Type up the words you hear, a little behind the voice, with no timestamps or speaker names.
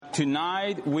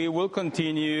Tonight we will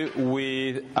continue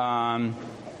with our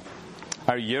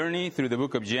journey through the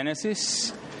book of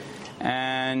Genesis.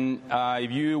 And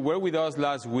if you were with us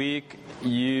last week,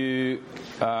 you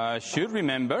should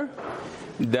remember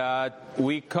that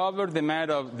we covered the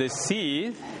matter of the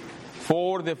seed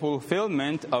for the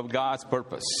fulfillment of God's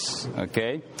purpose.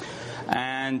 Okay?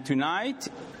 And tonight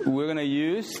we're going to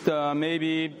use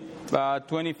maybe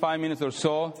 25 minutes or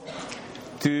so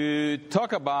to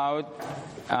talk about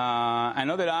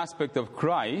another aspect of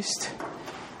Christ,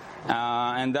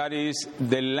 and that is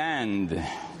the land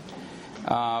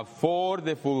for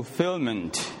the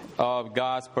fulfillment of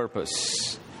God's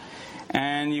purpose.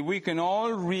 And if we can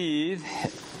all read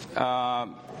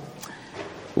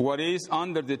what is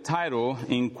under the title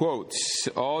in quotes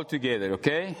all together,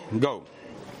 okay? Go.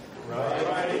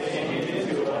 Christ came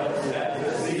into us as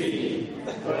the seed,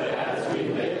 but as we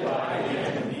live by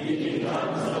him, he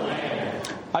becomes the land.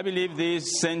 I believe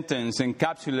this sentence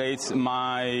encapsulates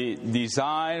my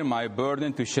desire, my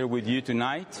burden to share with you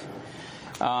tonight.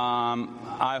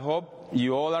 I hope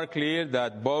you all are clear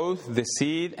that both the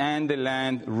seed and the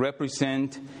land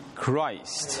represent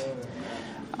Christ.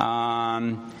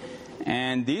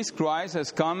 And this Christ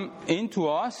has come into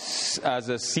us as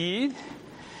a seed,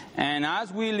 and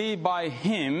as we live by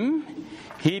him,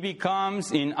 he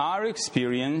becomes, in our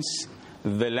experience,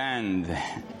 the land.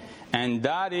 And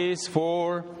that is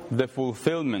for the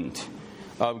fulfillment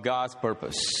of God's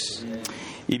purpose.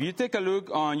 If you take a look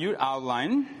on your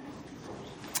outline,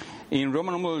 in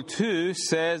Romans number 2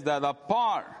 says that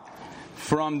apart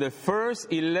from the first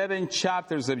 11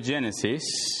 chapters of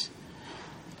Genesis,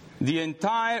 the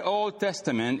entire Old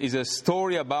Testament is a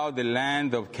story about the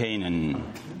land of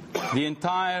Canaan. The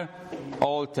entire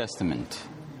Old Testament.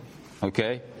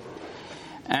 Okay?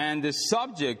 And the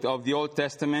subject of the Old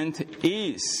Testament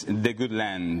is the good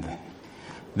land.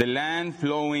 The land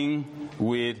flowing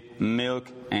with milk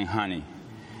and honey.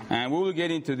 And we will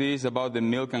get into this about the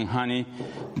milk and honey,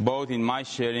 both in my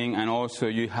sharing and also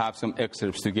you have some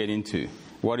excerpts to get into.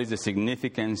 What is the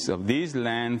significance of this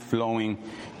land flowing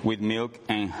with milk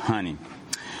and honey?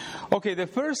 Okay, the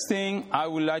first thing I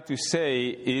would like to say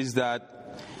is that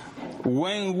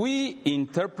when we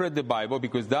interpret the Bible,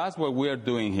 because that's what we are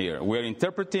doing here, we're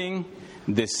interpreting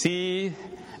the seed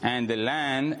and the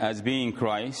land as being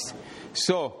Christ.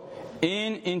 So,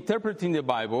 in interpreting the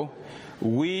Bible,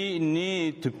 we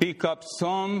need to pick up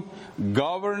some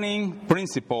governing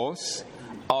principles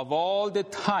of all the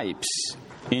types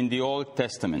in the Old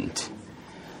Testament,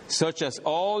 such as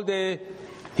all the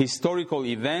historical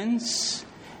events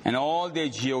and all the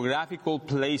geographical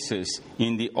places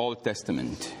in the Old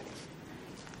Testament.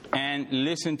 And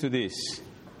listen to this.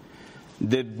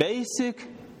 The basic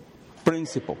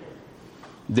principle,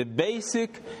 the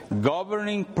basic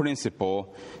governing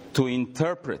principle to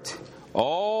interpret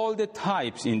all the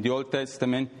types in the Old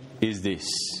Testament is this: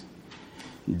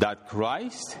 that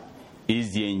Christ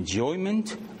is the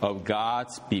enjoyment of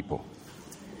God's people.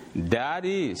 That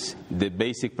is the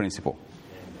basic principle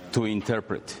to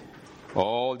interpret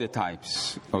all the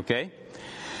types. Okay?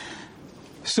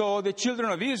 So the children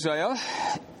of Israel,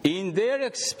 in their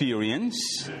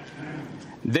experience,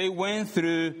 they went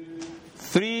through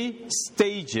 3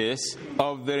 stages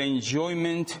of their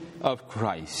enjoyment of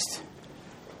Christ.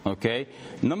 Okay?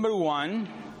 Number 1,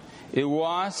 it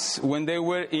was when they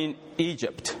were in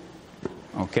Egypt.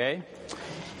 Okay?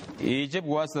 Egypt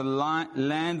was the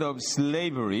land of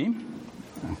slavery.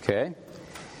 Okay?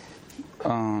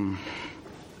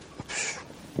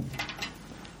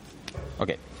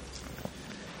 Okay.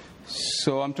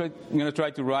 So I'm going to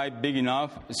try to write big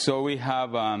enough. So we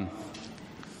have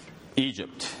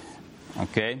Egypt.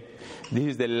 Okay? This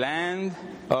is the land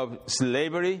of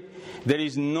slavery. There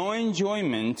is no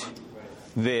enjoyment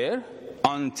there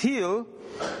until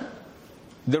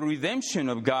the redemption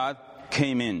of God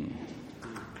came in.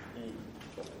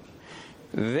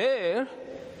 There,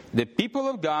 the people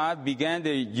of God began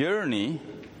their journey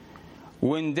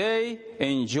when they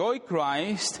enjoy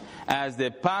Christ as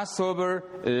the Passover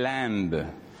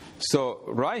lamb. So,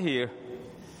 right here,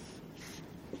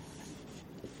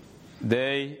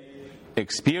 they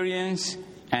experience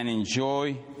and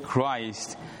enjoy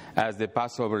Christ as the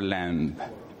Passover lamb.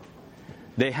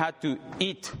 They had to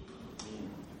eat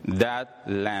that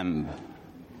lamb.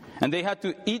 And they had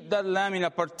to eat that lamb in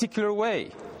a particular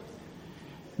way.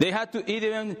 They had to eat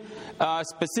even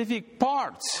specific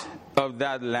parts of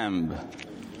that lamb.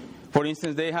 For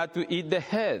instance, they had to eat the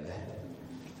head.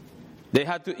 They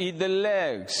had to eat the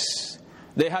legs.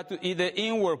 They had to eat the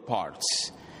inward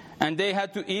parts. And they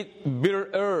had to eat bitter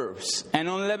herbs and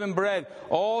unleavened bread.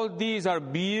 All these are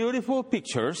beautiful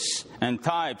pictures and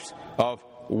types of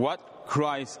what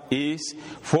Christ is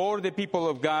for the people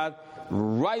of God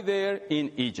right there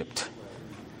in Egypt.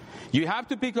 You have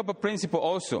to pick up a principle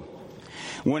also.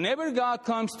 Whenever God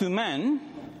comes to man,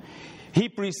 He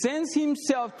presents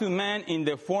Himself to man in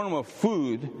the form of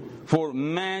food for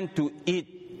man to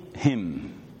eat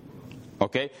Him.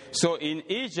 Okay? So in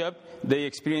Egypt, they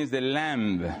experienced the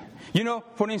lamb. You know,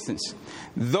 for instance,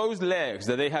 those legs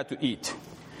that they had to eat,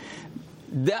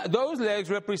 those legs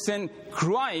represent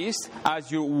Christ as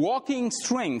your walking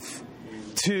strength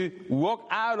to walk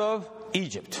out of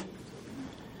Egypt.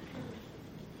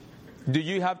 Do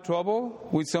you have trouble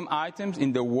with some items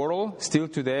in the world still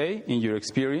today in your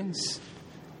experience?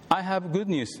 I have good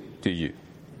news to you.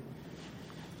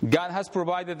 God has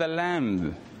provided a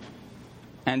lamb,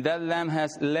 and that lamb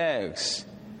has legs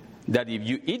that if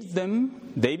you eat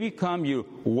them, they become your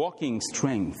walking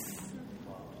strength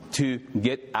to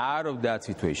get out of that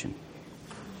situation.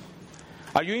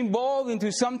 Are you involved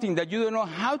into something that you don't know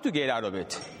how to get out of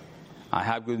it? I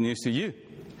have good news to you.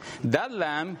 That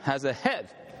lamb has a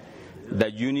head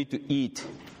that you need to eat,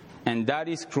 and that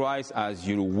is Christ as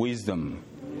your wisdom,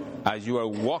 as you are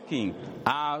walking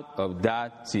out of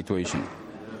that situation.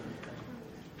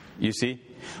 You see?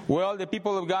 Well, the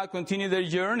people of God continue their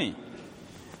journey.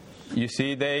 You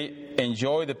see, they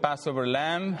enjoyed the Passover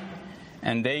lamb,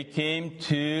 and they came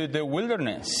to the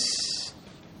wilderness.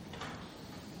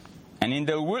 And in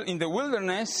the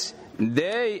wilderness,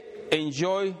 they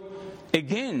enjoy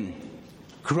again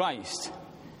Christ,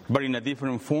 but in a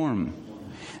different form.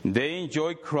 They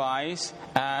enjoy Christ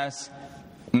as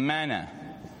manna,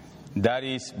 that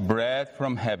is bread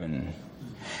from heaven.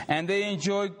 And they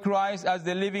enjoy Christ as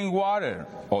the living water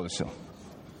also.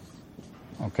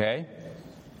 Okay?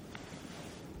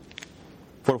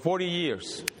 For 40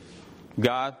 years,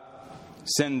 God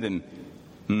sent them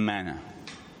manna.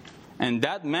 And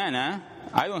that manna,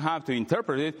 I don't have to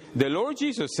interpret it. The Lord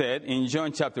Jesus said in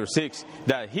John chapter 6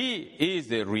 that He is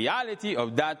the reality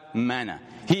of that manna.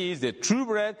 He is the true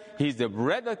bread. He is the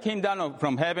bread that came down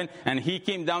from heaven, and He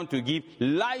came down to give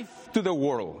life to the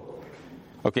world.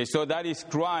 Okay, so that is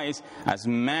Christ as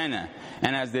manna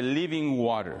and as the living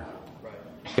water.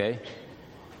 Okay?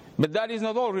 But that is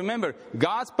not all. Remember,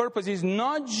 God's purpose is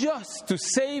not just to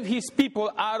save His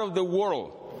people out of the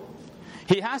world.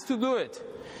 He has to do it.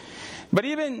 But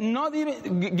not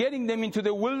even getting them into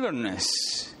the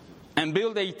wilderness and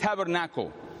build a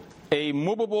tabernacle, a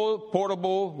movable,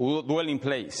 portable dwelling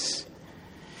place.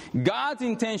 God's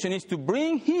intention is to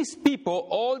bring His people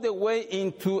all the way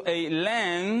into a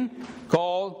land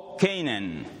called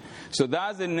Canaan. So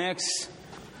that's the next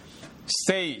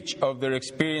stage of their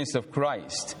experience of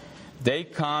Christ. They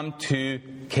come to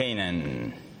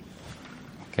Canaan.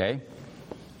 Okay?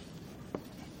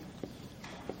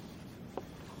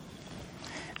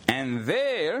 And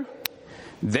there,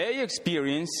 they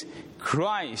experience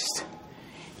Christ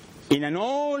in an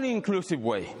all-inclusive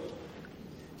way.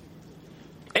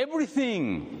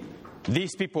 Everything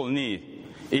these people need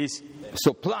is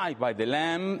supplied by the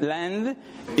land,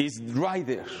 is right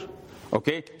there.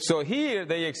 Okay? So here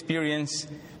they experience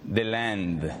the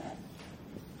land.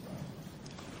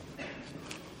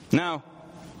 Now,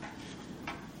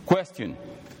 question.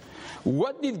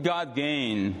 What did God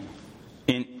gain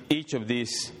in each of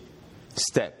these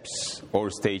steps or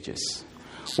stages?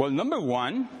 Well, number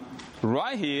one,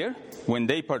 right here, when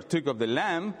they partook of the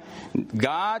lamb,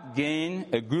 God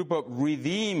gained a group of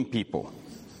redeemed people.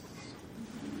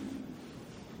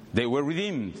 They were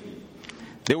redeemed.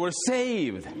 They were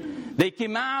saved. They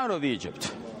came out of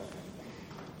Egypt.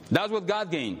 That's what God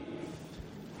gained.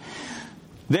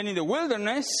 Then in the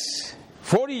wilderness,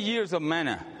 40 years of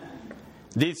manna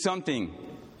did something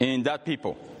in that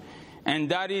people. And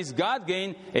that is, God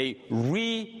gained a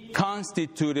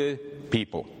reconstituted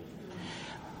people.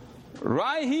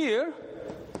 Right here,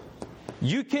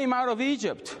 you came out of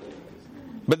Egypt,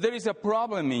 but there is a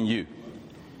problem in you.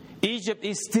 Egypt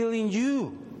is still in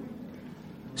you.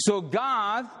 So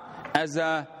God, as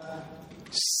a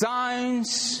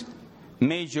science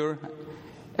major,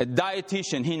 a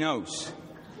dietitian, He knows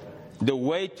the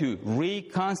way to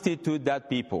reconstitute that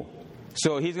people.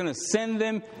 So He's going to send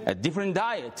them a different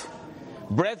diet.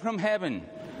 Bread from heaven,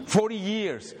 40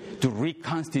 years to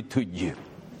reconstitute you.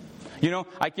 You know,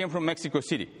 I came from Mexico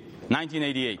City,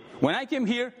 1988. When I came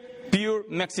here, pure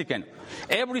Mexican.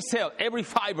 Every cell, every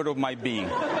fiber of my being.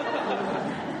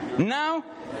 Now,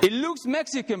 it looks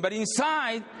Mexican, but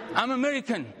inside, I'm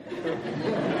American.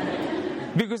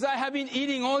 Because I have been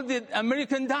eating all the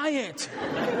American diet.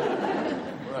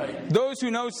 Right. Those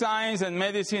who know science and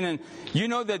medicine, and you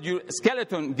know that your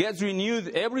skeleton gets renewed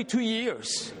every 2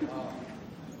 years.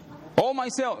 All my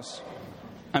cells,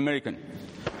 American.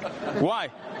 Why?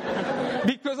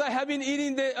 Because I have been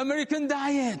eating the American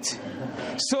diet.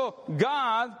 So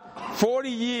God, 40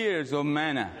 years of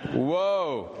manna.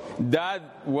 Whoa,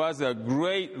 that was a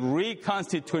great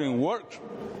reconstituting work.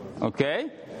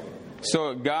 Okay?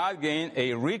 So God gained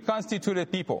a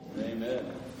reconstituted people. Amen.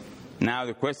 Now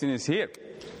the question is here.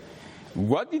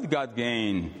 What did God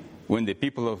gain when the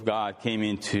people of God came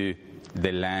into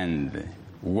the land?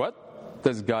 What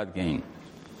does God gain?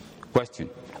 Question.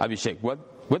 Abhishek,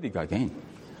 what did God gain?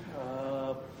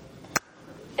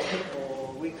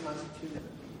 Reconstituted.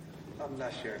 I'm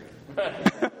not sure.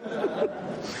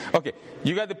 Okay,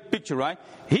 you got the picture, right?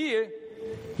 Here,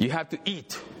 you have to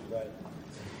eat. Right.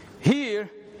 Here,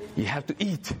 you have to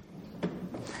eat.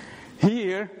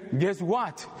 Here, guess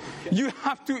what? You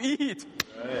have to eat.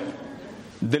 Right.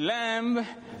 The lamb,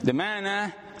 the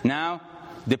manna, now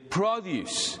the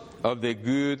produce of the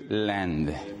good land.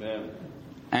 Amen.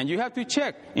 And you have to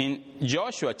check in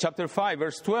Joshua chapter 5,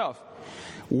 verse 12.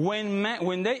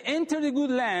 When they entered the good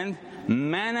land,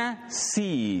 manna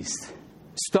ceased.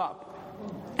 Stop.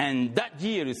 And that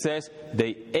year it says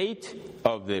they ate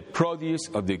of the produce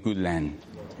of the good land.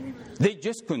 They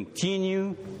just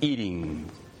continue eating.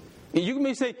 You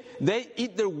may say they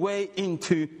eat their way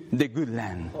into the good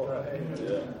land. Right.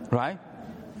 Yeah. Right?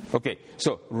 Okay,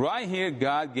 so right here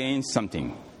God gains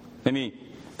something.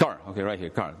 Carl, okay, right here,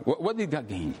 Carl. What did God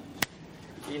gain?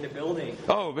 In the building.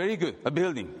 Oh, very good. A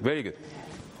building. Very good.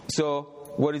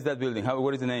 So, what is that building?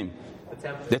 What is the name? The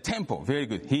temple. The temple. Very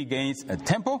good. He gains a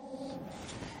temple.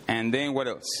 And then what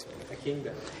else? A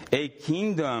kingdom. A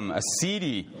kingdom, a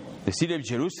city. The city of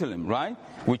Jerusalem, right?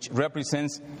 Which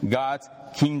represents God's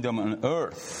kingdom on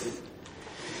earth.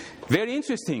 Very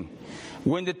interesting.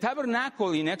 When the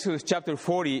tabernacle in Exodus chapter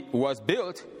 40 was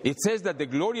built, it says that the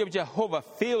glory of Jehovah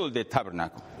filled the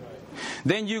tabernacle.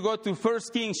 Then you go to 1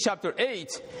 Kings chapter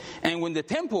 8, and when the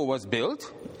temple was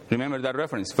built, remember that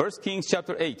reference, 1 Kings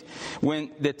chapter 8.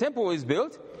 When the temple was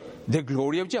built, the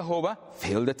glory of Jehovah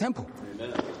filled the temple.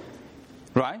 Amen.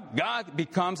 Right? God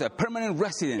becomes a permanent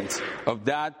resident of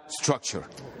that structure.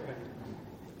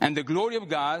 And the glory of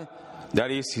God, that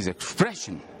is His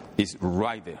expression, is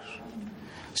right there.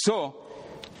 So,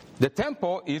 the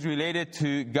temple is related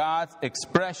to God's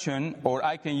expression, or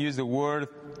I can use the word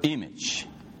image.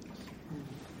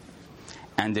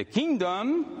 And the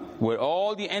kingdom, where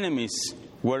all the enemies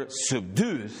were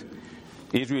subdued,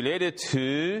 is related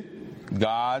to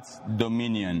God's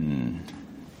dominion.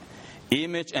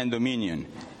 Image and dominion.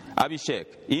 Abhishek,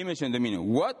 image and dominion.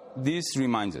 What this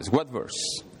reminds us? What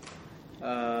verse?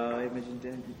 Image and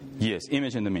dominion. Yes,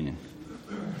 image and dominion.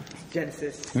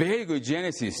 Genesis. Very good.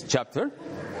 Genesis chapter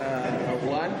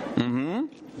 1.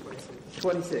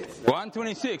 26.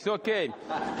 1:26. Okay.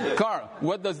 Carl,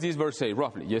 what does this verse say,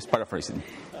 roughly? Just paraphrasing.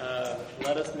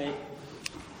 Let us make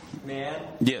man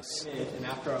Yes. and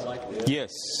after our likeness.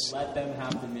 Yes. Let them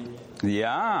have dominion.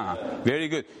 Yeah. Very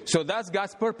good. So that's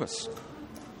God's purpose.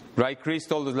 Right? Chris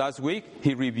told us last week,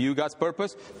 he reviewed God's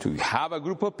purpose to have a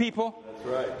group of people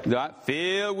that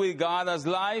filled with God as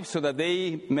life so that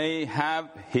they may have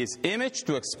His image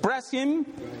to express Him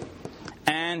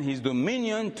and His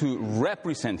dominion to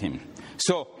represent Him.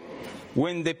 So,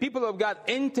 when the people of God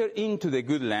enter into the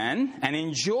good land and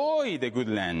enjoy the good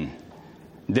land,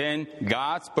 then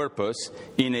God's purpose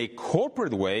in a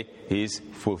corporate way is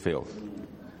fulfilled.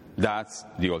 That's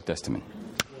the Old Testament.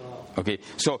 Okay,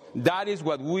 so that is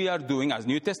what we are doing as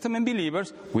New Testament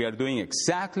believers. We are doing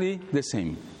exactly the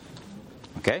same.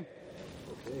 Okay?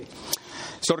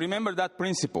 So remember that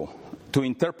principle to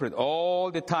interpret all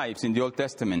the types in the Old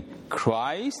Testament.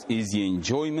 Christ is the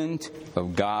enjoyment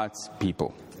of God's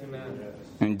people. Amen.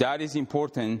 And that is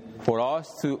important for us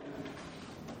to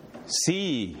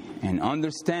see and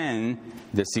understand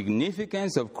the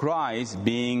significance of Christ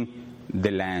being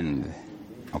the land.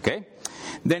 Okay?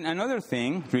 Then another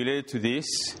thing related to this,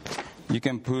 you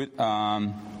can put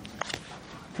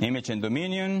image and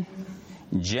dominion,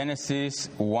 Genesis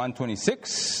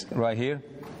 1:26, right here.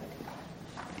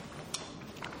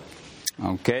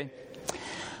 Okay?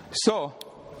 So,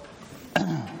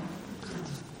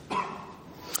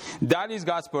 that is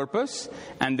God's purpose,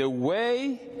 and the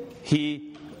way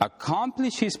He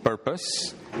accomplished His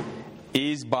purpose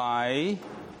is by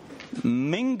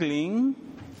mingling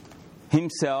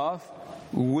Himself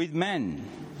with men.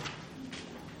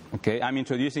 Okay, I'm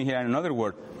introducing here another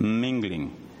word,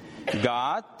 mingling.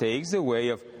 God takes the way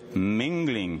of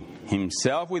mingling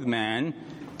Himself with man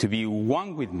to be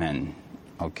one with men.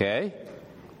 Okay?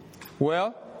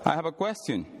 Well, I have a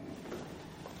question.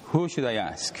 Who should I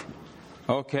ask?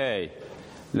 Okay,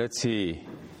 let's see.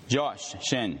 Josh,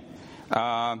 Shen.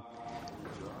 How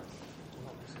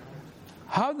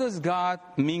how does God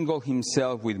mingle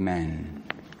himself with man?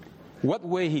 What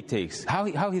way he takes? How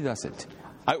he does it?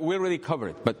 We already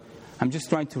covered it, but I'm just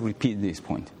trying to repeat this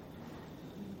point.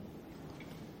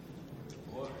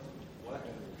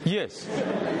 Yes.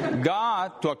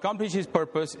 God, to accomplish his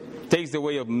purpose, takes the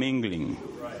way of mingling.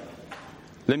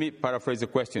 Let me paraphrase the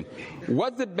question.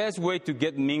 What's the best way to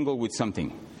get mingled with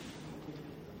something?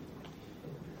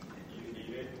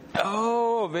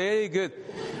 Oh, very good.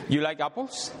 You like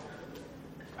apples?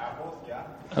 Apples, yeah.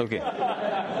 Okay.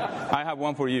 I have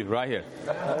one for you right here.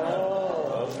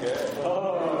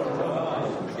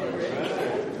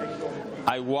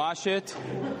 I wash it.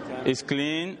 It's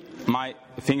clean. My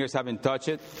fingers haven't touched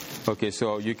it. Okay,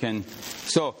 so you can.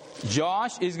 So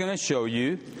Josh is going to show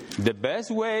you the best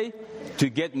way to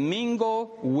get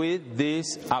mingled with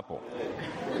this apple.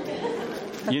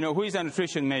 You know, who is a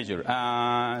nutrition major?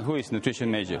 Who is nutrition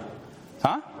major?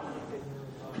 Huh?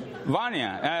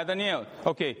 Vanya, Daniel.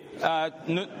 Okay,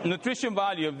 nutrition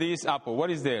value of this apple.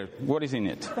 What is there? What is in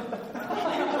it?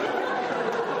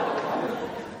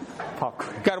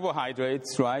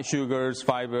 Carbohydrates, right? Sugars,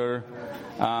 fiber,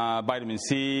 vitamin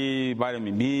C,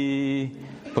 vitamin B,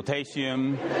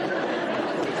 potassium,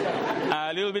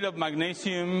 a little bit of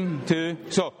magnesium too.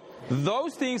 So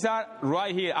those things are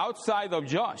right here outside of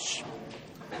Josh.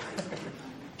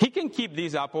 He can keep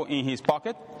this apple in his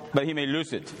pocket, but he may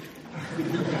lose it.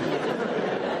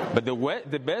 But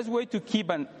the best way to keep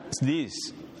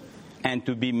this and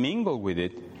to be mingled with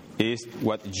it is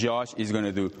what Josh is going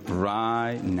to do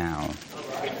right now.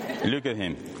 Look at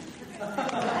him.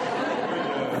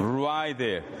 Right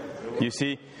there. You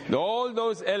see, all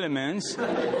those elements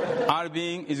are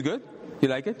being, is good? You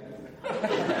like it?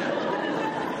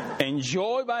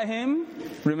 Enjoyed by him.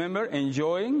 Remember,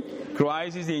 enjoying.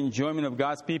 Christ is the enjoyment of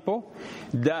God's people.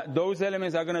 Those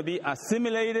elements are going to be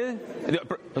assimilated,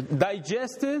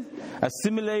 digested,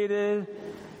 assimilated,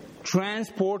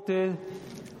 transported.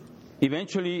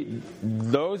 Eventually,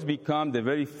 those become the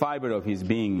very fiber of his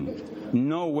being.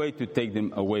 No way to take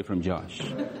them away from Josh.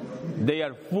 They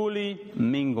are fully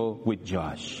mingled with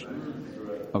Josh.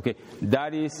 Okay?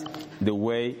 That is the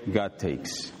way God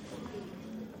takes.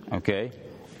 Okay?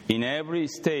 In every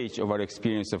stage of our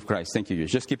experience of Christ. Thank you.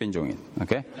 Just keep enjoying it.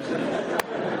 Okay?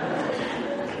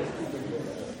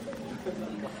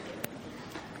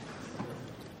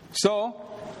 So,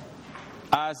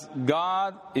 as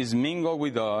God is mingled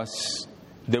with us,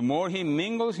 the more he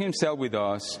mingles himself with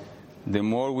us, the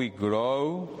more we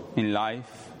grow in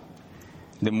life,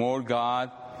 the more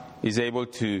God is able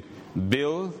to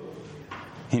build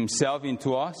himself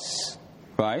into us,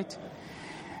 right?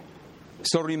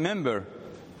 So remember,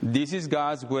 this is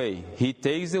God's way. He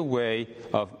takes the way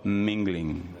of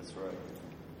mingling. That's right.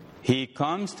 He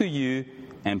comes to you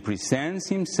and presents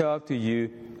himself to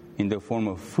you in the form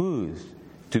of food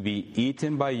to be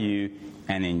eaten by you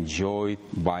and enjoyed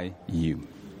by you.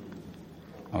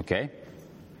 Okay?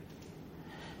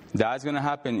 That's going to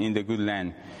happen in the good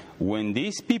land. When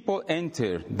these people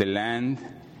enter the land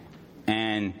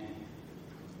and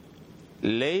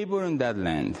labor in that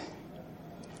land,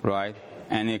 right,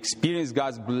 and experience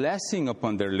God's blessing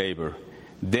upon their labor,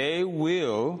 they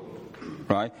will,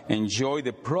 right, enjoy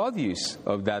the produce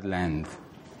of that land.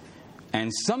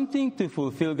 And something to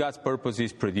fulfill God's purpose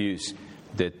is produced.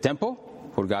 The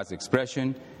temple for God's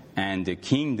expression and the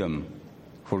kingdom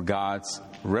for God's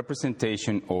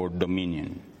representation or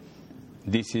dominion.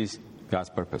 This is God's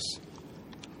purpose.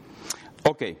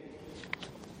 Okay.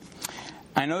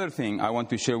 Another thing I want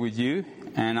to share with you,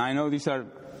 and I know these are,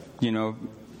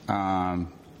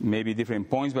 maybe different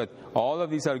points, but all of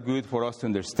these are good for us to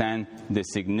understand the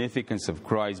significance of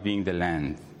Christ being the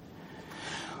land.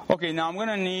 Okay, now I'm going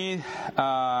to need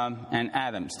an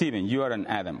Adam. Stephen, you are an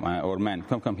Adam or man.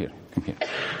 Come here. Come here.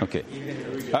 Okay.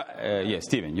 Yes,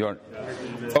 Stephen, you are.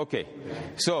 Okay.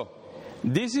 So,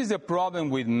 this is the problem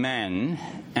with man,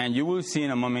 and you will see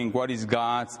in a moment what is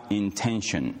God's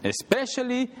intention,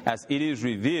 especially as it is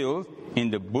revealed in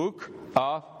the book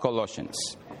of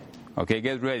Colossians. Okay,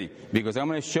 get ready, because I'm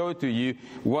going to show to you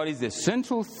what is the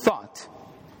central thought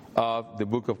of the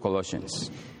book of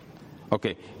Colossians.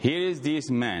 Okay, here is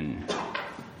this man.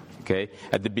 Okay,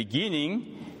 at the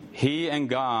beginning, he and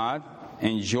God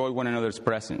enjoyed one another's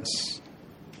presence.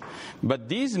 But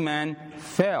this man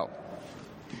fell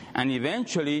and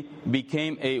eventually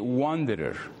became a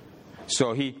wanderer.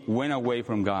 So he went away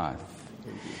from God.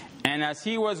 And as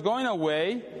he was going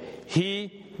away,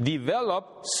 he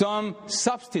developed some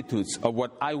substitutes of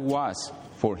what I was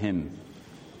for him.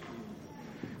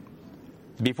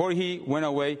 Before he went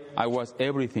away, I was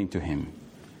everything to him.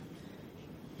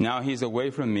 Now he's away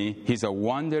from me. He's a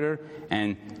wanderer,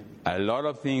 and a lot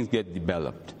of things get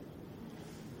developed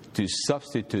to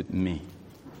substitute me.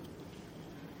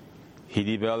 He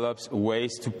develops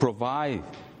ways to provide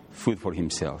food for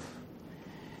himself.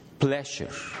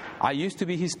 Pleasure. I used to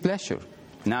be his pleasure.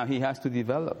 Now he has to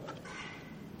develop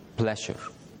pleasure,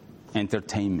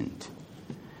 entertainment.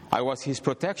 I was his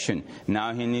protection.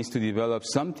 Now he needs to develop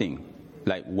something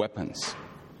like weapons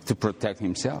to protect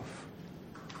himself.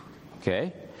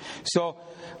 Okay? So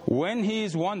when he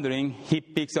is wandering, he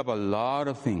picks up a lot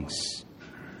of things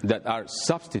that are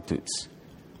substitutes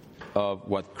of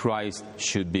what Christ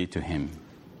should be to him.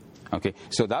 Okay?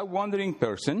 So that wandering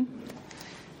person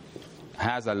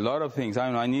has a lot of things.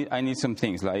 I don't know, I need some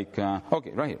things like,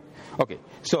 okay, right here. Okay,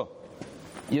 so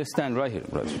you stand right here,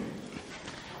 brother.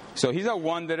 So he's a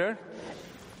wanderer,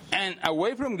 and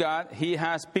away from God, he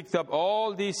has picked up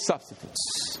all these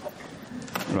substitutes,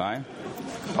 right?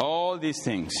 All these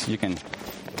things you can,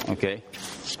 okay,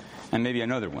 and maybe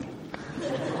another one.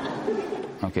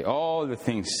 Okay, all the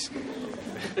things,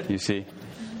 you see.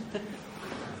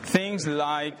 Things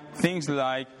like,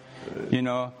 you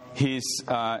know, his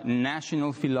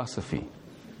national philosophy,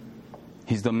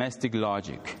 his domestic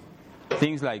logic,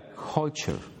 things like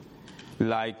culture,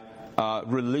 like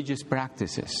religious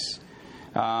practices.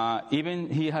 Even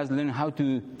he has learned how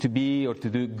to be or to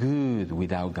do good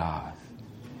without God.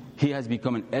 He has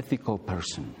become an ethical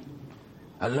person.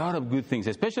 A lot of good things,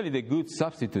 especially the good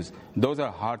substitutes, those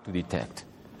are hard to detect.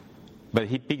 But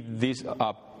he picked this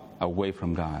up away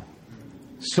from God.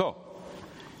 So,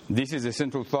 this is the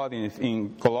central thought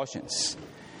in Colossians,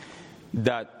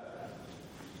 that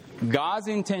God's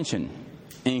intention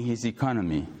in his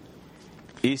economy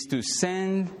is to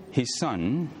send his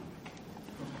son.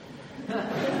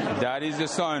 That is the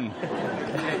son.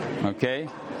 Okay?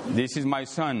 This is my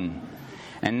son.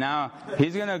 And now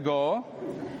he's going to go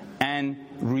and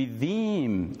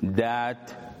redeem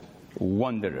that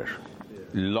wanderer,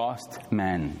 lost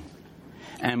man,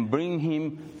 and bring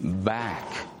him back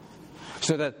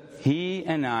so that he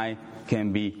and I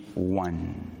can be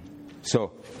one.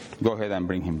 So go ahead and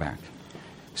bring him back.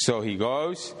 So he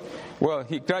goes. Well,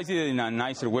 he tries it in a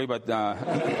nicer way, but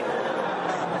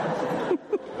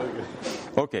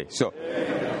okay. So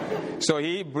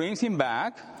he brings him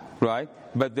back, right?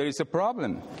 But there is a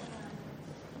problem.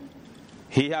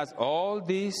 He has all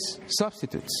these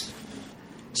substitutes.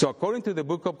 So according to the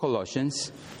book of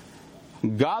Colossians,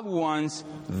 God wants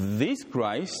this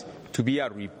Christ to be a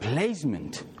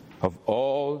replacement of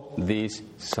all these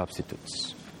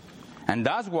substitutes. And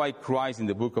that's why Christ in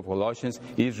the book of Colossians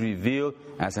is revealed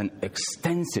as an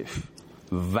extensive,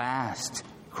 vast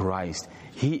Christ.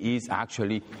 He is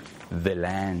actually the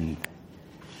Lamb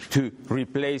to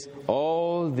replace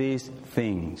all these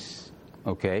things.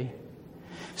 Okay?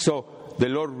 So the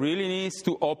Lord really needs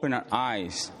to open our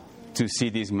eyes to see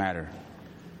this matter.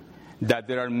 That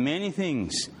there are many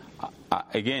things,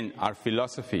 again, our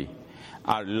philosophy,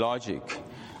 our logic,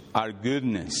 our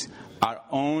goodness, our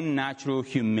own natural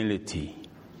humility,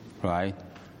 right?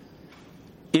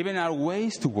 Even our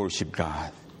ways to worship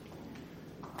God.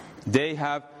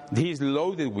 He's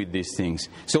loaded with these things.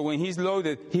 So when he's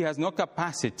loaded, he has no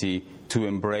capacity to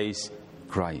embrace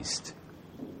Christ.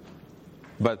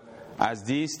 But as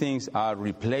these things are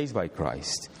replaced by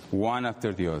Christ, one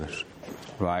after the other,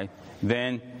 right?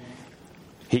 Then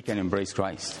he can embrace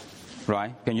Christ,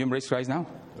 right? Can you embrace Christ now?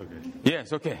 Okay.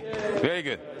 Yes, okay. Very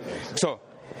good. So,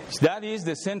 that is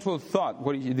the central thought.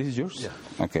 This is yours?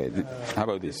 Yeah. Okay. How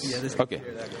about this? Yeah, this okay.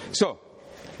 So,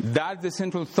 that's the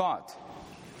central thought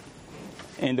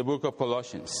in the book of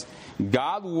Colossians.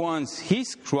 God wants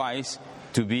his Christ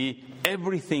to be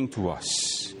everything to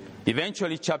us.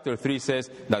 Eventually, chapter 3 says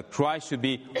that Christ should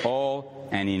be all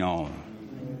and in all.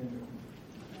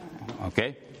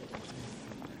 Okay?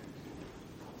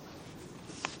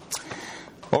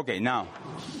 Okay, now,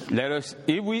 let us,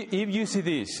 if you see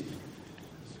this,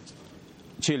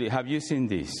 Chile, have you seen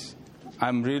this?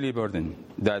 I'm really burdened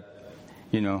that,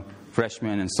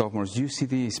 freshmen and sophomores, you see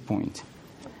this point.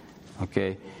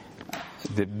 Okay?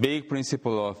 The big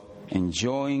principle of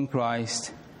enjoying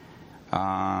Christ,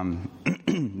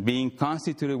 being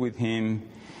constituted with him,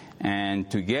 and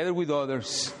together with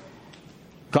others,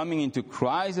 coming into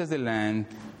Christ as the Lamb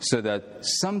so that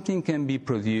something can be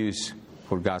produced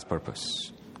for God's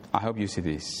purpose. I hope you see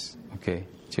this. Okay,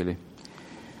 Chile.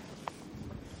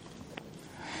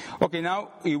 Okay, now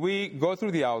if we go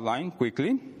through the outline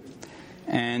quickly,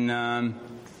 and I'm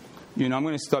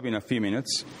going to stop in a few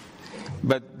minutes,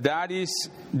 but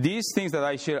these things that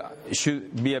I share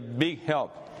should be a big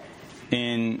help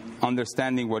in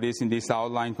understanding what is in this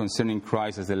outline concerning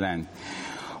Christ as the Lamb.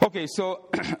 Okay, so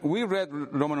we read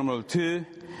Roman numeral 2,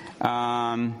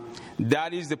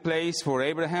 That is the place for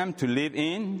Abraham to live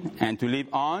in and to live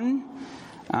on.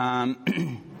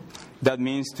 That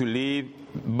means to live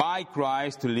by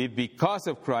Christ, to live because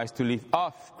of Christ, to live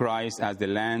of Christ as the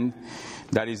land.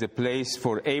 That is a place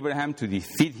for Abraham to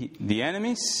defeat the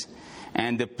enemies,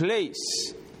 and the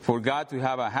place for God to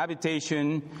have a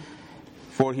habitation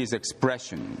for His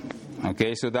expression.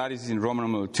 Okay, so that is in Roman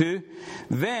numeral 2.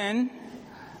 Then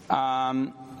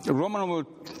Roman numeral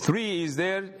 3 is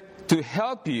there to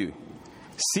help you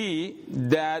see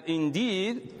that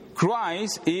indeed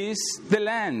Christ is the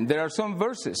land. There are some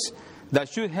verses that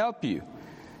should help you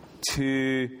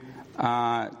to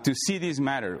see this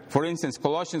matter. For instance,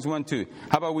 Colossians 1:2.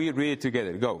 How about we read it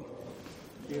together? Go.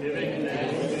 Giving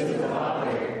thanks to the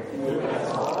Father, who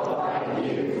has qualified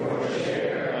you for a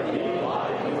share of the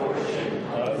allotted portion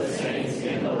of the saints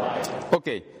in the light.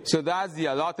 Okay, so that's the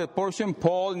allotted portion.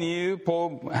 Paul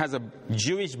has a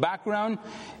Jewish background.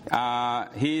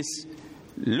 He's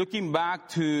looking back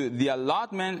to the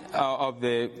allotment of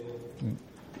the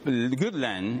good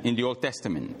land in the Old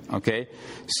Testament. Okay,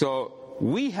 so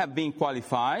we have been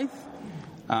qualified.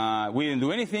 We didn't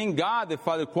do anything. God the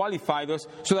Father qualified us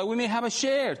so that we may have a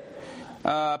shared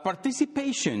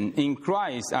participation in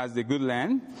Christ as the good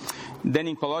land. Then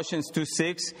in Colossians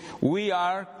 2:6, we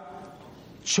are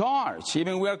charged,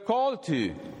 even we are called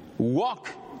to walk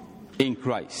in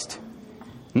Christ.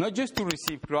 Not just to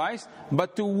receive Christ,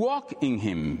 but to walk in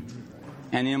Him.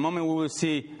 And in a moment we will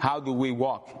see how do we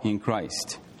walk in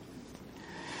Christ.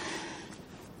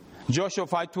 Joshua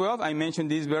 5:12, I mentioned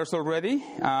this verse already.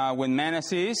 When manna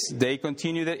ceased, they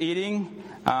continued their eating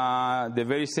the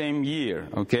very same year,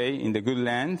 okay, in the good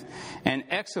land. And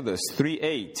Exodus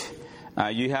 3:8,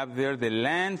 you have there the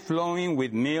land flowing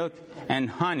with milk and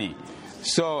honey.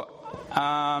 So,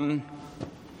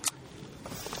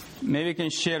 maybe I can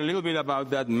share a little bit about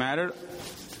that matter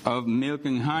of milk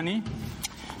and honey.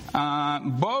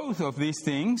 Both of these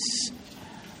things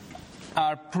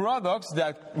are products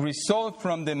that result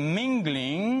from the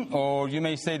mingling, or you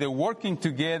may say the working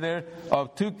together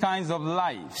of two kinds of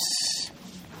lives.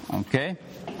 Okay?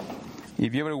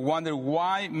 If you ever wonder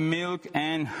why milk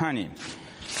and honey.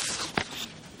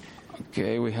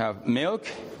 Okay, we have milk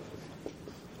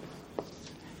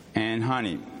and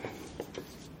honey.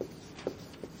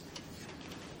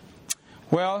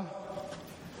 Well,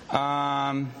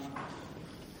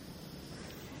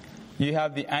 you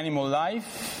have the animal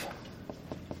life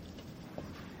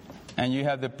and you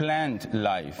have the plant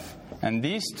life. And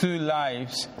these two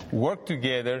lives work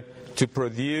together to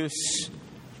produce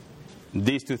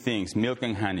these two things, milk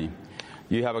and honey.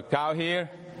 You have a cow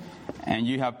here, and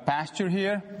you have pasture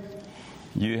here.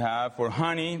 You have, for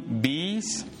honey,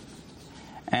 bees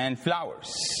and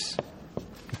flowers.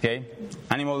 Okay?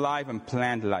 Animal life and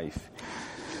plant life.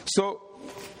 So,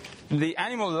 the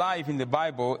animal life in the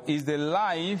Bible is the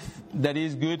life that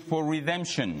is good for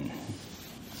redemption.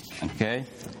 Okay?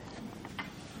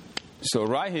 So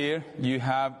right here, you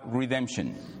have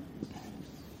redemption.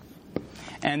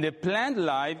 And the plant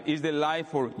life is the life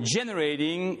for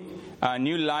generating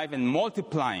new life and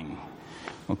multiplying.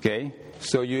 Okay?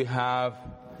 So you have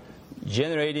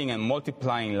generating and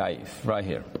multiplying life right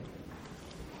here.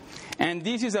 And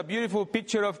this is a beautiful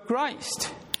picture of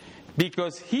Christ,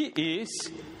 because He is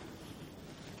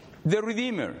the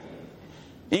Redeemer.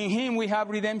 In Him we have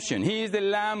redemption. He is the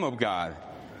Lamb of God.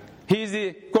 He is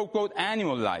the quote-unquote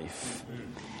animal life.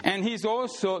 And He's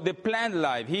also the plant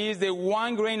life. He is the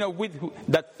one grain of wheat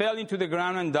that fell into the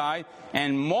ground and died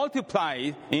and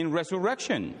multiplied in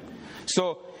resurrection.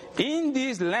 So in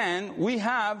this land we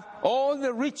have all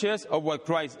the riches of what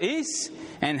Christ is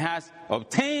and has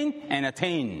obtained and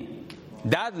attained.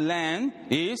 That land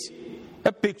is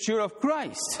a picture of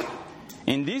Christ.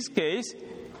 In this case,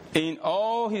 in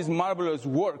all His marvelous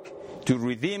work to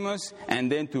redeem us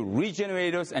and then to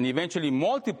regenerate us and eventually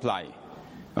multiply.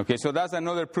 Okay, so that's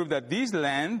another proof that this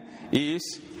land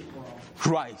is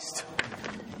Christ.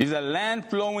 It's a land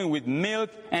flowing with milk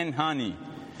and honey,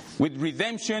 with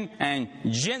redemption and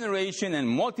generation and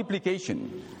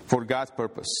multiplication for God's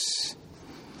purpose.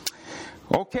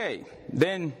 Okay,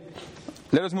 then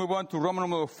let us move on to Roman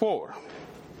number 4.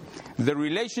 The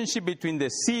relationship between the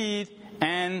seed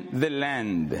and the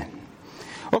land.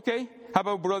 Okay, how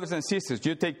about brothers and sisters?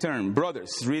 You take turn.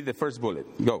 Brothers, read the first bullet.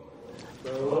 Go.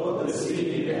 Both the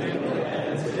seed and the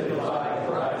land signify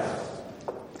Christ.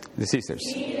 The sisters.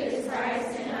 Seed is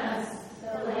Christ in us.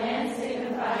 The land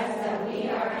signifies that we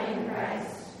are in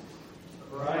Christ.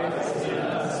 Christ in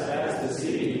us as the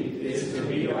seed is to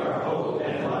be our hope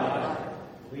and life.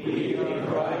 We in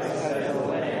Christ as the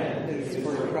land is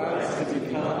for Christ to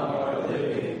become our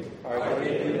living, our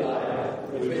daily life,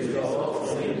 which is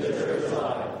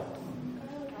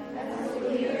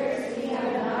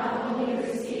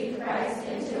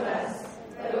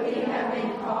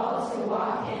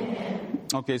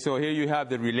Okay, so here you have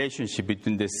the relationship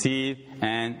between the seed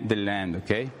and the land,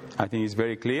 okay? I think it's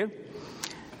very clear.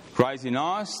 Christ in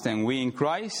us and we in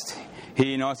Christ.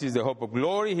 He in us is the hope of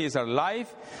glory. He is our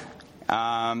life.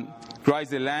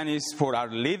 Christ the land is for our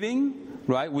living,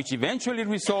 right? Which eventually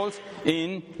results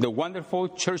in the wonderful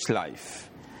church life.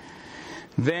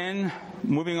 Then,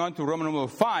 moving on to Roman numeral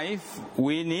 5,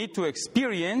 we need to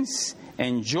experience,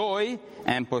 enjoy,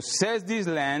 and possess this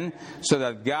land so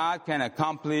that God can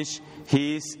accomplish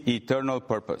His eternal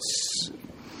purpose.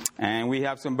 And we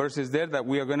have some verses there that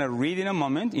we are going to read in a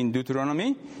moment in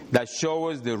Deuteronomy that show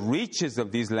us the riches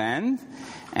of this land.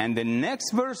 And the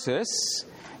next verses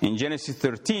in Genesis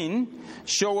 13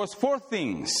 show us 4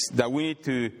 things that we need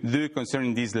to do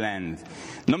concerning this land.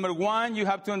 Number 1, you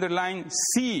have to underline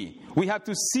see. We have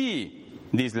to see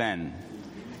this land.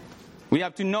 We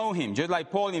have to know Him, just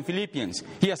like Paul in Philippians.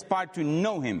 He aspired to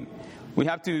know Him. We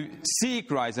have to see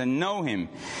Christ and know Him.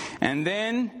 And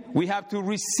then we have to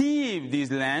receive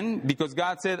this land because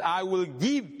God said, I will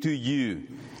give to you.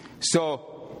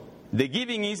 So the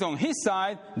giving is on His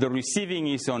side, the receiving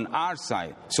is on our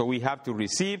side. So we have to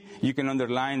receive. You can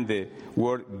underline the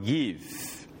word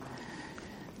give.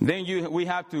 Then we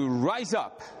have to rise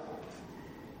up.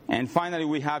 And finally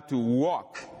we have to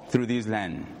walk through this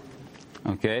land.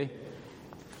 Okay?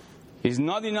 It's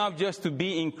not enough just to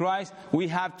be in Christ. We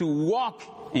have to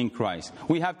walk in Christ.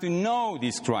 We have to know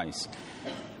this Christ.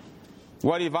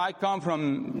 What if I come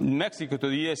from Mexico to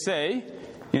the USA,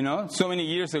 so many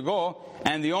years ago,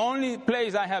 and the only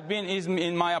place I have been is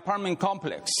in my apartment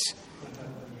complex?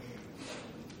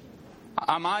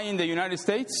 Am I in the United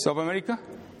States of America?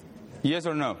 Yes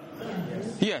or no?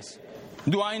 Yes.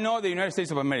 Do I know the United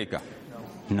States of America?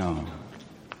 No.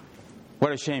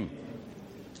 What a shame.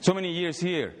 So many years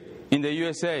here in the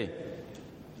USA,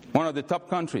 one of the top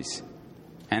countries,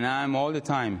 and I'm all the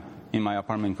time in my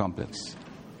apartment complex.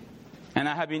 And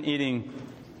I have been eating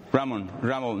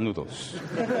ramen noodles.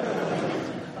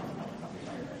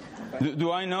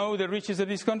 Do I know the riches of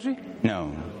this country?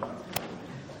 No.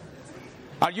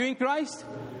 Are you in Christ?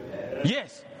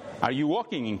 Yes. Are you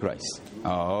walking in Christ?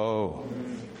 Oh.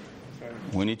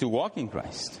 We need to walk in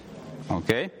Christ.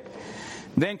 Okay?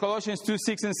 Then Colossians 2,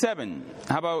 6, and 7.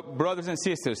 How about brothers and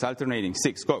sisters alternating?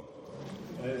 6, go.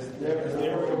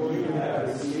 Therefore you have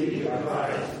received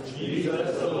Christ,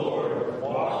 Jesus the Lord,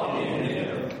 walk in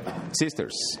Him.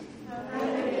 Sisters.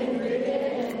 Having been rooted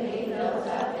and being built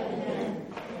up in Him,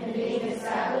 and being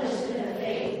established in the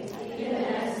faith, even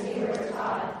as you were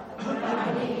taught,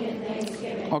 abounding in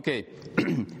thanksgiving. Okay.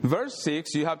 Verse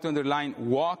 6, you have to underline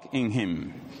walk in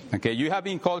Him. Okay, you have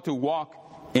been called to walk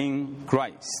in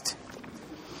Christ.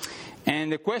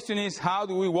 And the question is, how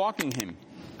do we walk in Him?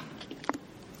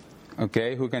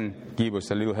 Okay, who can give us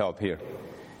a little help here?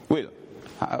 Will,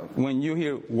 when you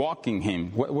hear walking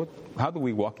Him, how do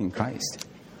we walk in Christ?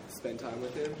 Spend time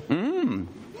with Him.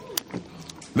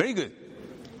 Very good.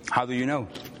 How do you know?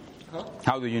 Huh?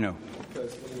 How do you know?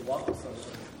 Because when you walk with someone,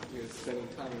 you're spending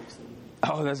time with someone.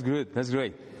 Oh, that's good. That's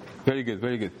great. Very good.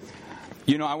 Very good.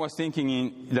 I was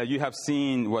thinking that you have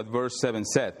seen what verse 7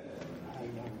 said.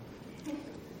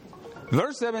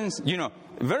 Verse 7,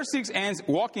 verse 6 ends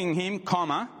walking Him,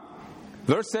 comma.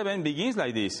 Verse 7 begins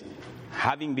like this: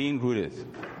 having been rooted.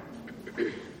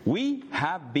 We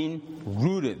have been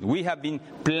rooted. We have been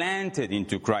planted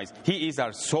into Christ. He is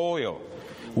our soil.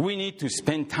 We need to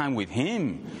spend time with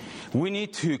Him. We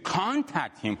need to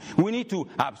contact Him. We need to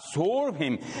absorb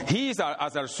Him. He is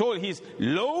as our soil. He's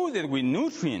loaded with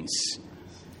nutrients.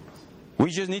 We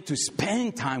just need to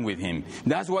spend time with Him.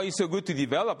 That's why it's so good to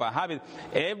develop a habit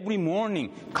every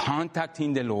morning,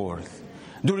 contacting the Lord.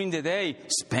 During the day,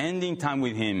 spending time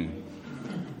with Him.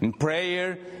 In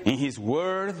prayer, in His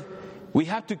Word. We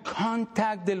have to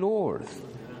contact the Lord.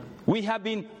 We have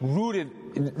been rooted.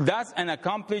 That's an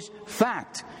accomplished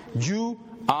fact. You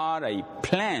are a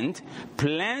plant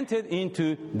planted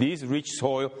into this rich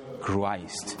soil,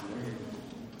 Christ.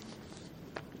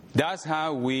 That's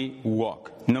how we walk.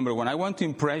 Number 1, I want to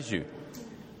impress you.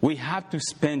 We have to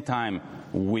spend time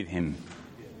with Him.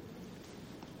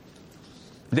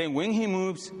 Then when He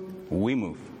moves, we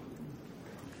move.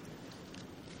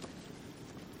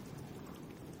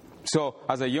 So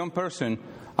as a young person,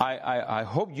 I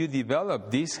hope you develop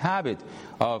this habit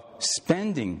of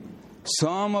spending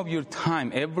some of your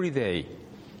time every day,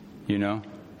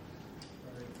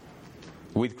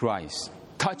 with Christ,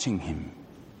 touching Him.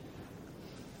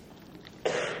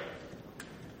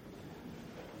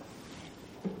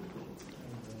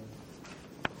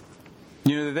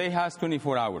 The day has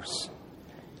 24 hours.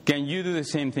 Can you do the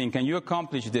same thing? Can you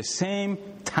accomplish the same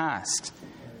tasks?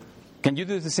 Can you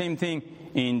do the same thing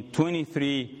in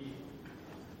 23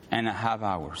 and a half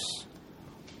hours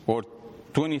or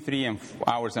 23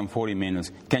 hours and 40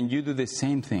 minutes, can you do the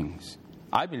same things?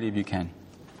 I believe you can.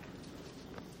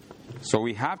 So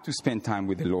we have to spend time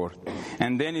with the Lord.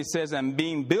 And then it says, and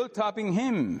being built up in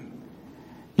Him.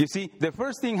 You see, the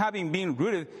first thing, having been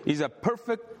rooted, is a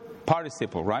perfect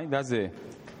participle, right? That's the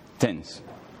tense.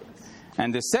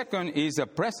 And the second is a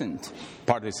present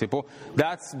participle.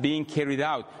 That's being carried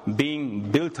out,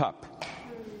 being built up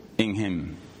in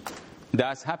Him.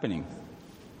 That's happening.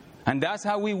 And that's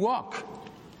how we walk.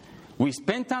 We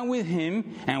spend time with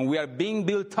Him and we are being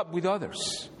built up with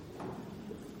others.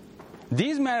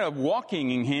 This matter of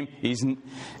walking in Him,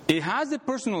 it has the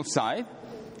personal side,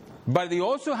 but it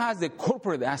also has the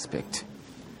corporate aspect.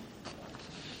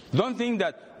 Don't think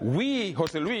that we,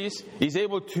 Jose Luis, is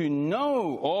able to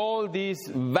know all this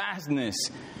vastness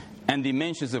and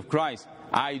dimensions of Christ.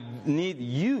 I need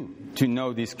you to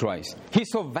know this Christ.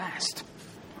 He's so vast.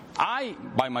 I,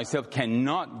 by myself,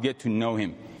 cannot get to know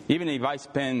Him, even if I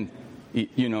spend,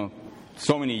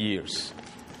 so many years.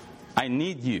 I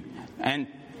need you. And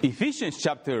Ephesians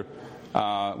chapter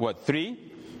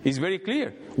 3 is very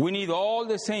clear. We need all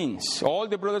the saints, all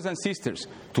the brothers and sisters,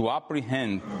 to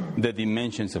apprehend the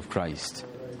dimensions of Christ.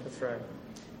 That's right.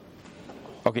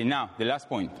 Okay, now, the last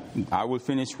point. I will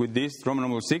finish with this, Romans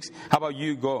number 6. How about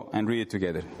you go and read it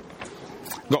together?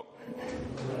 Go.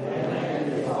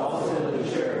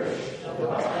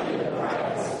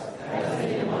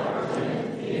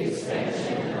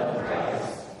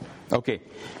 Okay,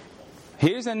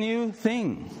 here's a new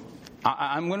thing.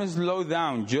 I'm going to slow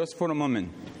down just for a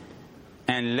moment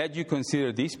and let you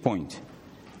consider this point.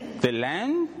 The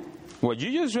land, what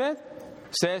you just read,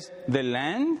 says the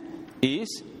land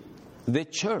is the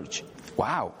church.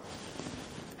 Wow,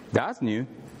 that's new.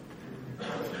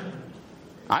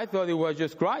 I thought it was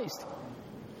just Christ.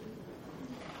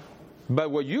 But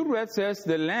what you read says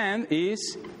the land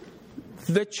is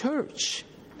the church,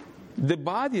 the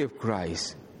body of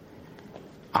Christ.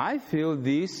 I feel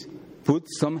this put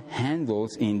some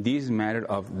handles in this matter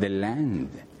of the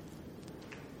land.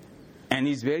 And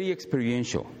it's very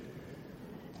experiential.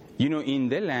 In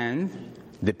the land,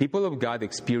 the people of God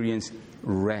experience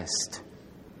rest.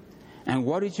 And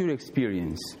what is your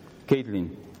experience,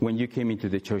 Caitlin, when you came into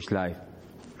the church life?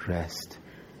 Rest.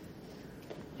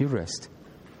 You rest.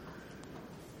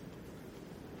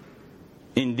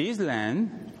 In this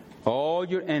land, all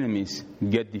your enemies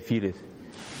get defeated.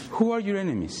 Who are your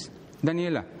enemies?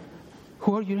 Daniela,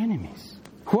 who are your enemies?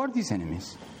 Who are these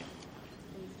enemies?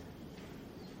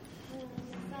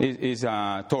 Is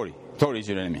Tori. Tori is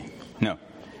your enemy. No.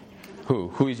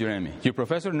 Who is your enemy? Your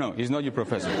professor? No, he's not your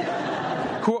professor.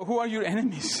 Who are your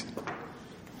enemies?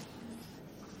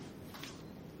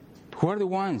 Who are the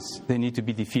ones that need to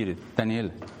be defeated?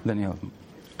 Daniel.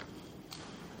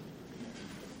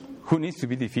 Who needs to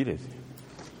be defeated?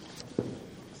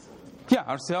 Yeah,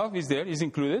 ourself is there, is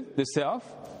included. The self,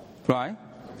 right?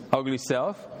 Ugly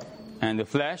self and the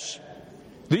flesh.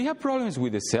 Do you have problems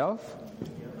with the self?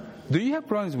 Do you have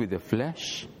problems with the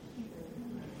flesh?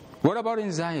 What about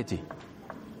anxiety?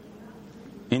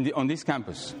 On this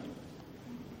campus?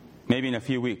 Maybe in a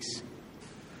few weeks.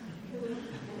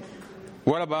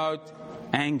 What about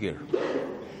anger?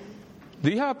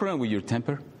 Do you have a problem with your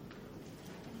temper?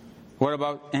 What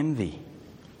about envy?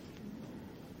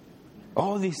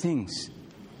 All these things.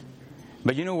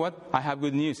 But you know what? I have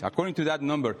good news. According to that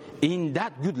number, in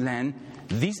that good land,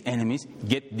 these enemies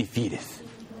get defeated.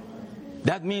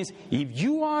 That means if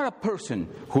you are a person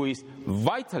who is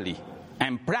vitally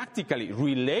and practically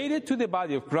related to the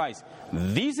body of Christ,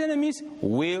 these enemies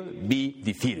will be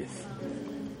defeated.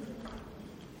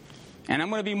 And I'm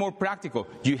going to be more practical.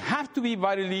 You have to be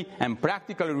vitally and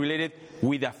practically related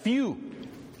with a few.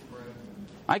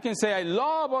 I can say I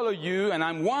love all of you and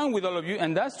I'm one with all of you,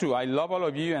 and that's true. I love all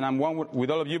of you and I'm one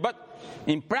with all of you. But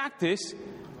in practice,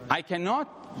 I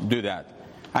cannot do that.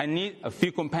 I need a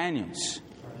few companions.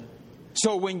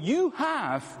 So when you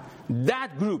have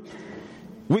that group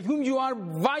with whom you are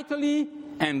vitally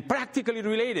and practically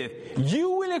related, you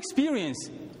will experience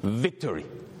victory.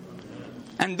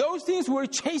 And those things who are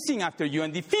chasing after you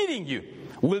and defeating you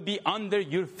will be under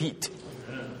your feet.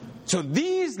 So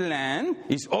this land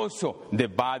is also the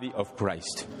body of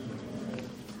Christ.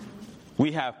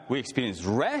 We experience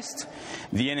rest,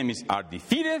 the enemies are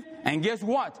defeated, and guess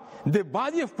what? The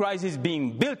body of Christ is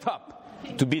being built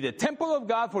up to be the temple of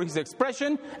God for His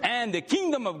expression and the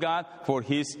kingdom of God for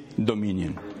His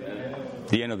dominion.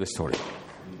 The end of the story.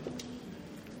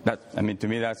 To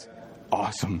me, that's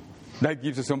awesome. That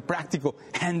gives us some practical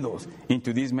handles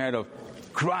into this matter of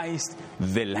Christ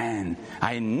the Lamb.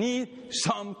 I need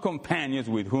some companions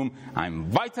with whom I'm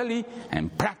vitally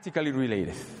and practically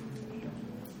related.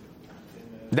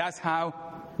 That's how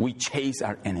we chase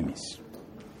our enemies,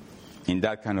 in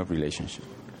that kind of relationship.